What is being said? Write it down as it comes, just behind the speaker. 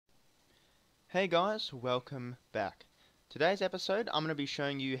Hey guys, welcome back. Today's episode I'm going to be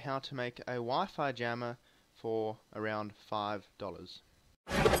showing you how to make a Wi-Fi jammer for around $5.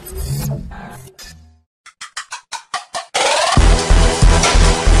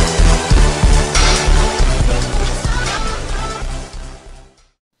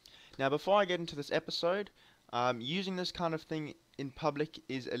 Now before I get into this episode, using this kind of thing in public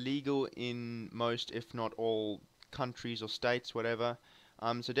is illegal in most, if not all, countries or states, whatever.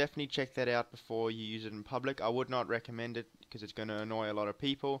 So definitely check that out before you use it in public. I would not recommend it because it's going to annoy a lot of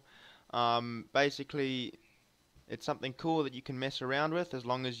people. Basically, it's something cool that you can mess around with as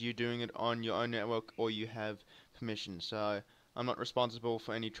long as you're doing it on your own network or you have permission. So I'm not responsible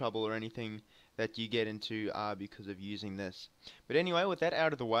for any trouble or anything that you get into because of using this. But anyway, with that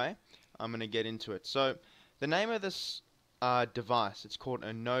out of the way, I'm going to get into it. So the name of this device, it's called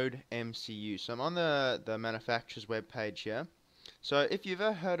a Node MCU. So I'm on the manufacturer's webpage here. So if you've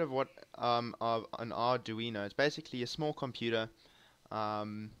ever heard of of an Arduino, it's basically a small computer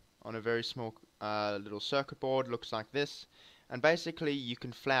on a very small little circuit board, looks like this, and basically you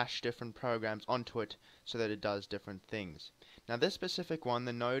can flash different programs onto it so that it does different things. Now this specific one,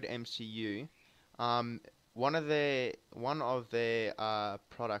 the Node MCU, one of their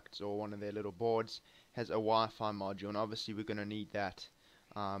products, or one of their little boards, has a Wi-Fi module, and obviously we're going to need that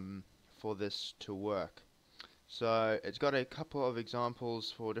for this to work. So it's got a couple of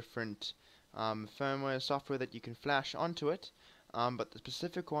examples for different firmware software that you can flash onto it, but the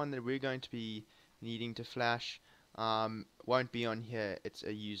specific one that we're going to be needing to flash won't be on here. It's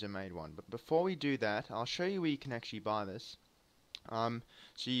a user-made one. But before we do that, I'll show you where you can actually buy this.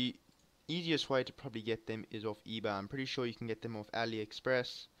 Easiest way to probably get them is off eBay. I'm pretty sure you can get them off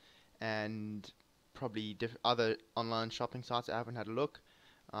AliExpress and probably other online shopping sites. I haven't had a look.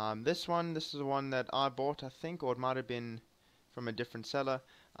 This is the one that I bought, I think, or it might have been from a different seller.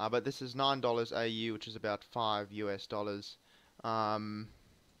 But this is $9 AU, which is about $5 US.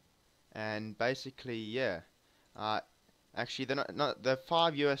 And basically, yeah. Actually, they're not they're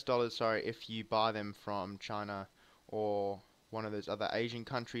 $5 US, sorry, if you buy them from China or one of those other Asian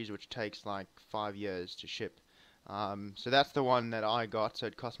countries, which takes like 5 years to ship. So that's the one that I got. So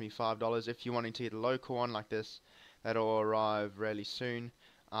it cost me $5. If you're wanting to get a local one like this, that'll arrive really soon.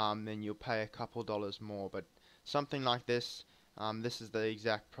 Then you'll pay a couple dollars more. But something like this, this is the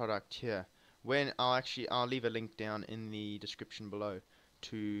exact product here. I'll leave a link down in the description below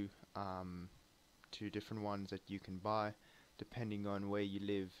to different ones that you can buy depending on where you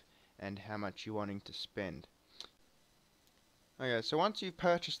live and how much you're wanting to spend. Okay, so once you've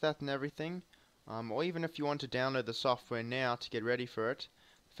purchased that and everything, or even if you want to download the software now to get ready for it,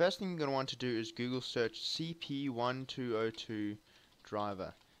 the first thing you're going to want to do is Google search CP1202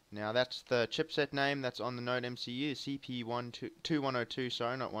 driver. Now that's the chipset name that's on the Node MCU, CP2102,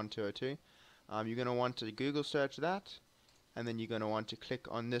 sorry, not 1202. You're going to want to Google search that, and then you're going to want to click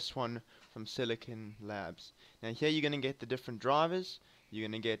on this one from Silicon Labs. Now here you're going to get the different drivers. You're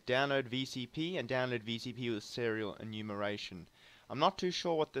going to get download VCP and download VCP with serial enumeration. I'm not too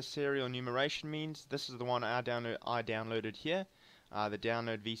sure what the serial enumeration means. This is the one I downloaded here, the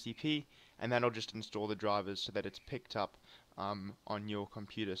download VCP, and that'll just install the drivers so that it's picked up on your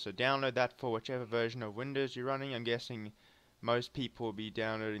computer. So download that for whichever version of Windows you're running. I'm guessing most people will be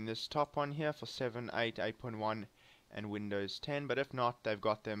downloading this top one here for 7, 8, 8.1 and Windows 10, but if not, they've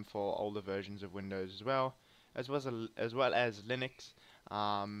got them for older versions of Windows as well as Linux,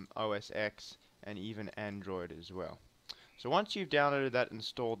 OS X, and even Android as well. So once you've downloaded that and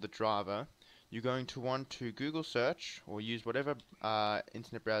installed the driver, you're going to want to Google search, or use whatever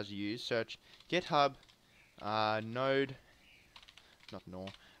internet browser you use, search GitHub Node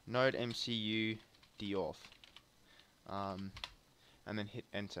MCU Deauth, and then hit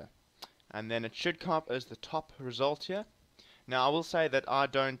enter. And then it should come up as the top result here. Now I will say that I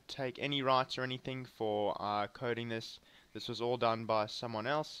don't take any rights or anything for coding this. This was all done by someone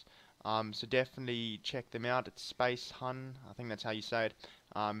else. So definitely check them out. It's Space Hun, I think that's how you say it.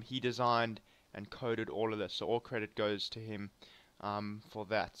 He designed and coded all of this, so all credit goes to him for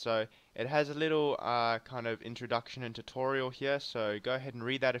that. So it has a little kind of introduction and tutorial here, so go ahead and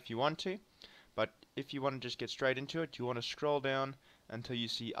read that if you want to. But if you want to just get straight into it, you want to scroll down until you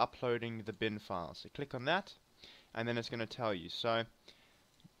see uploading the bin file. So click on that, and then it's going to tell you. So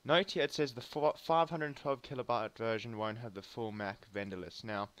note here it says the 512 kilobyte version won't have the full Mac vendor list.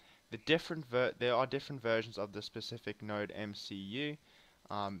 Now there are different versions of the specific Node MCU.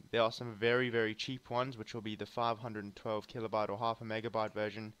 There are some very cheap ones, which will be the 512 kilobyte or half a megabyte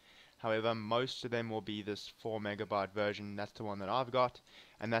version. However, most of them will be this 4 megabyte version. That's the one that I've got,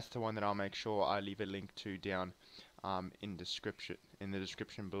 and that's the one that I'll make sure I leave a link to down in the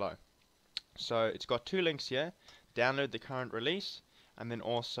description below. So it's got two links here: download the current release, and then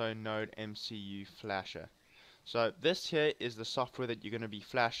also Node MCU Flasher. So this here is the software that you're going to be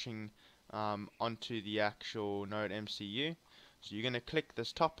flashing onto the actual Node MCU. So you're going to click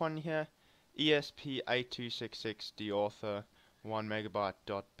this top one here, ESP8266 Deauthor 1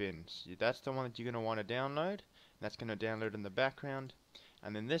 megabyte .bin. So that's the one that you're going to want to download. That's going to download in the background.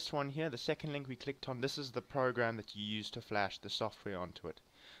 And then this one here, the second link we clicked on, this is the program that you use to flash the software onto it.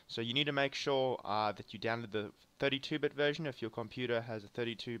 So you need to make sure that you download the 32-bit version if your computer has a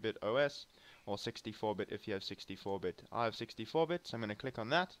 32-bit OS, or 64-bit if you have 64-bit. I have 64-bit, so I'm going to click on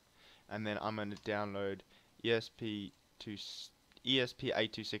that, and then I'm going to download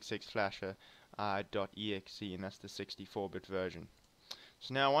ESP8266 Flasher .exe, and that's the 64-bit version.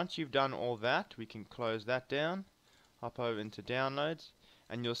 So now once you've done all that, we can close that down, hop over into downloads,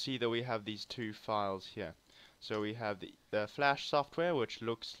 and you'll see that we have these two files here. So we have the flash software, which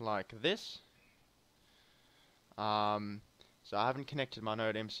looks like this. So I haven't connected my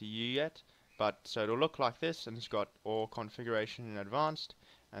Node MCU yet, but so it'll look like this, and it's got all configuration in advanced,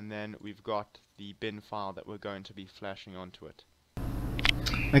 and then we've got the bin file that we're going to be flashing onto it.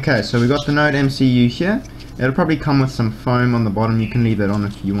 Okay, so we've got the Node MCU here. It'll probably come with some foam on the bottom. You can leave that on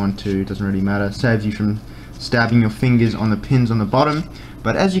if you want to, it doesn't really matter. Saves you from stabbing your fingers on the pins on the bottom.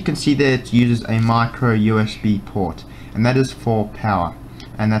 But as you can see there, it uses a micro USB port, and that is for power.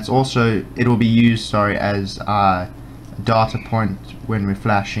 And that's also, it will be used, as a data point when we're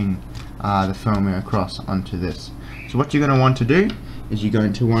flashing the firmware across onto this. So what you're going to want to do is you're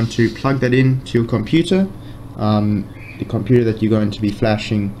going to want to plug that into your computer, the computer that you're going to be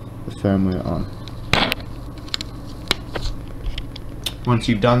flashing the firmware on. Once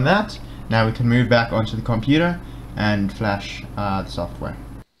you've done that, now we can move back onto the computer and flash the software.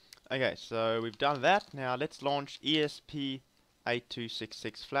 Okay, so we've done that. Now let's launch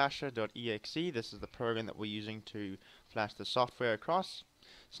ESP8266 Flasher.exe. This is the program that we're using to flash the software across.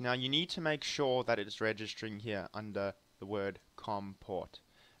 So now you need to make sure that it is registering here under the word COM port.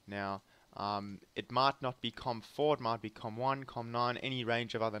 Now it might not be COM4, it might be COM1, COM9, any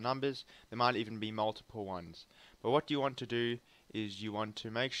range of other numbers. There might even be multiple ones. But what you want to do is you want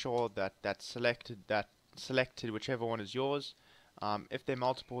to make sure that that's selected whichever one is yours. If they're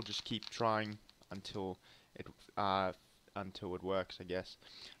multiple, just keep trying until it works, I guess.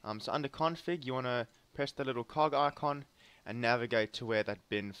 So under config, you want to press the little cog icon and navigate to where that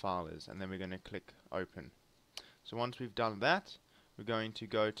bin file is, and then we're going to click open. So once we've done that, we're going to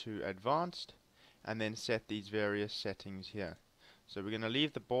go to advanced and then set these various settings here. So we're going to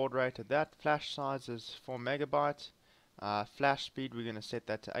leave the baud rate at that. Flash size is 4 megabytes. Flash speed, we're going to set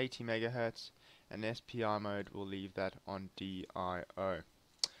that to 80 megahertz, and SPI mode, we'll leave that on DIO.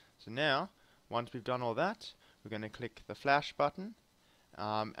 So now, once we've done all that, we're going to click the flash button,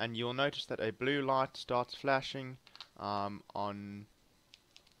 and you'll notice that a blue light starts flashing on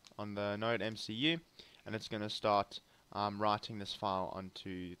the Node MCU, and it's going to start writing this file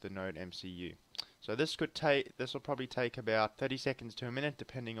onto the Node MCU. So this will probably take about 30 seconds to a minute,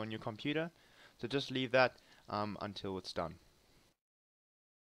 depending on your computer. So just leave that until it's done.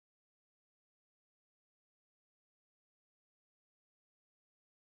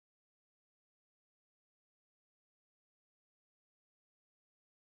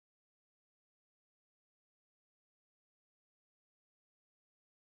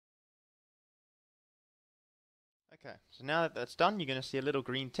 Okay, so now that that's done, you're going to see a little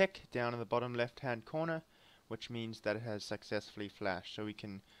green tick down in the bottom left hand corner, which means that it has successfully flashed. So we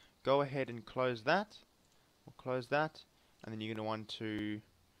can go ahead and close that. We'll close that, and then you're going to want to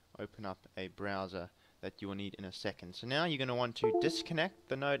open up a browser that you will need in a second. So now you're going to want to disconnect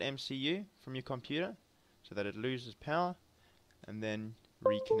the Node MCU from your computer so that it loses power, and then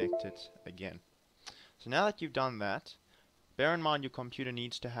reconnect it again. So now that you've done that, bear in mind your computer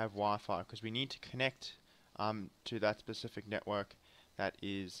needs to have Wi-Fi, because we need to connect to that specific network that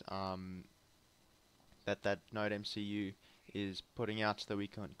is that Node MCU is putting out, so that we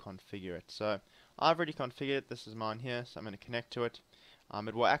can configure it. So I've already configured it. This is mine here, so I'm going to connect to it.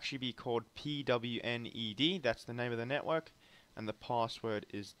 It will actually be called PWNED. That's the name of the network, and the password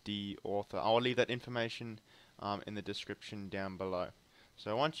is Deauthor. I'll leave that information in the description down below.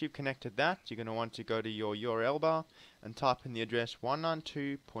 So once you've connected that, you're going to want to go to your URL bar and type in the address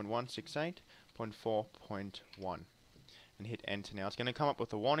 192.168.4.1 and hit enter. Now it's going to come up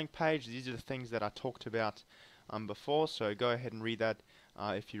with a warning page. These are the things that I talked about before, so go ahead and read that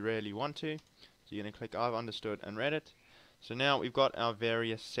if you really want to. So you're going to click I've understood and read it. So now we've got our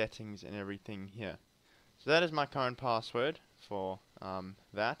various settings and everything here. So that is my current password for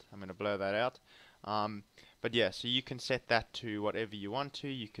that. I'm going to blur that out. But yeah, so you can set that to whatever you want to.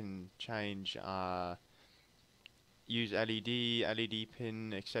 You can change, use LED, LED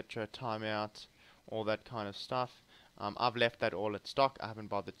pin, etc., timeout, all that kind of stuff. I've left that all at stock. I haven't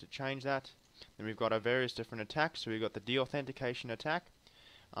bothered to change that. Then we've got our various different attacks. So we've got the deauthentication attack.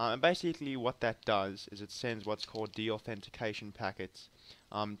 And basically what that does is it sends what's called deauthentication packets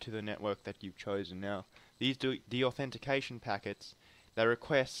to the network that you've chosen. Now, these deauthentication packets,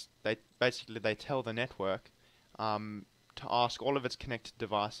 they basically they tell the network to ask all of its connected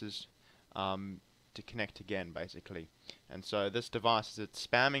devices to connect again, basically. And so this device is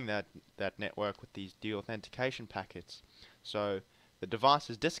spamming that network with these deauthentication packets. So the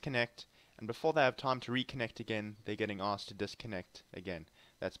devices disconnect, and before they have time to reconnect again, they're getting asked to disconnect again.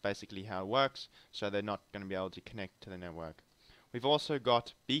 That's basically how it works, so they're not going to be able to connect to the network. We've also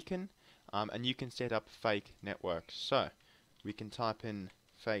got beacon, and you can set up fake networks. So we can type in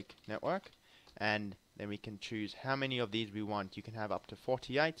fake network, and then we can choose how many of these we want. You can have up to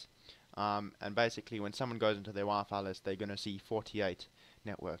 48, and basically when someone goes into their Wi-Fi list, they're going to see 48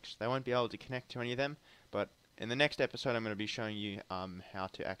 networks. They won't be able to connect to any of them, but in the next episode I'm going to be showing you how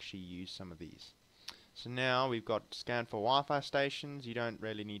to actually use some of these. So now we've got scan for Wi-Fi stations. You don't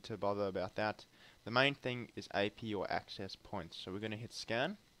really need to bother about that. The main thing is AP or access points. So we're going to hit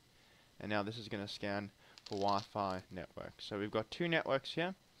scan, and now this is going to scan for Wi-Fi network. So we've got two networks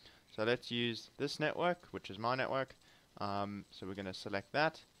here. So let's use this network, which is my network. So we're going to select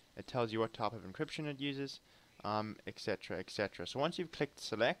that. It tells you what type of encryption it uses, etc., etc. So once you've clicked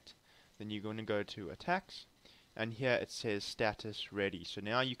select, then you're going to go to attacks, and here it says status ready. So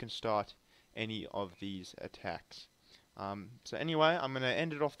now you can start any of these attacks. So anyway, I'm going to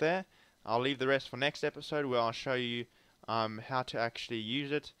end it off there. I'll leave the rest for next episode, where I'll show you how to actually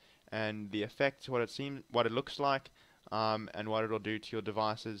use it and the effects, what it looks like, and what it'll do to your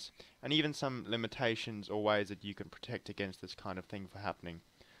devices, and even some limitations or ways that you can protect against this kind of thing from happening.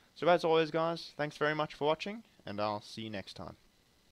 So as always, guys, thanks very much for watching, and I'll see you next time.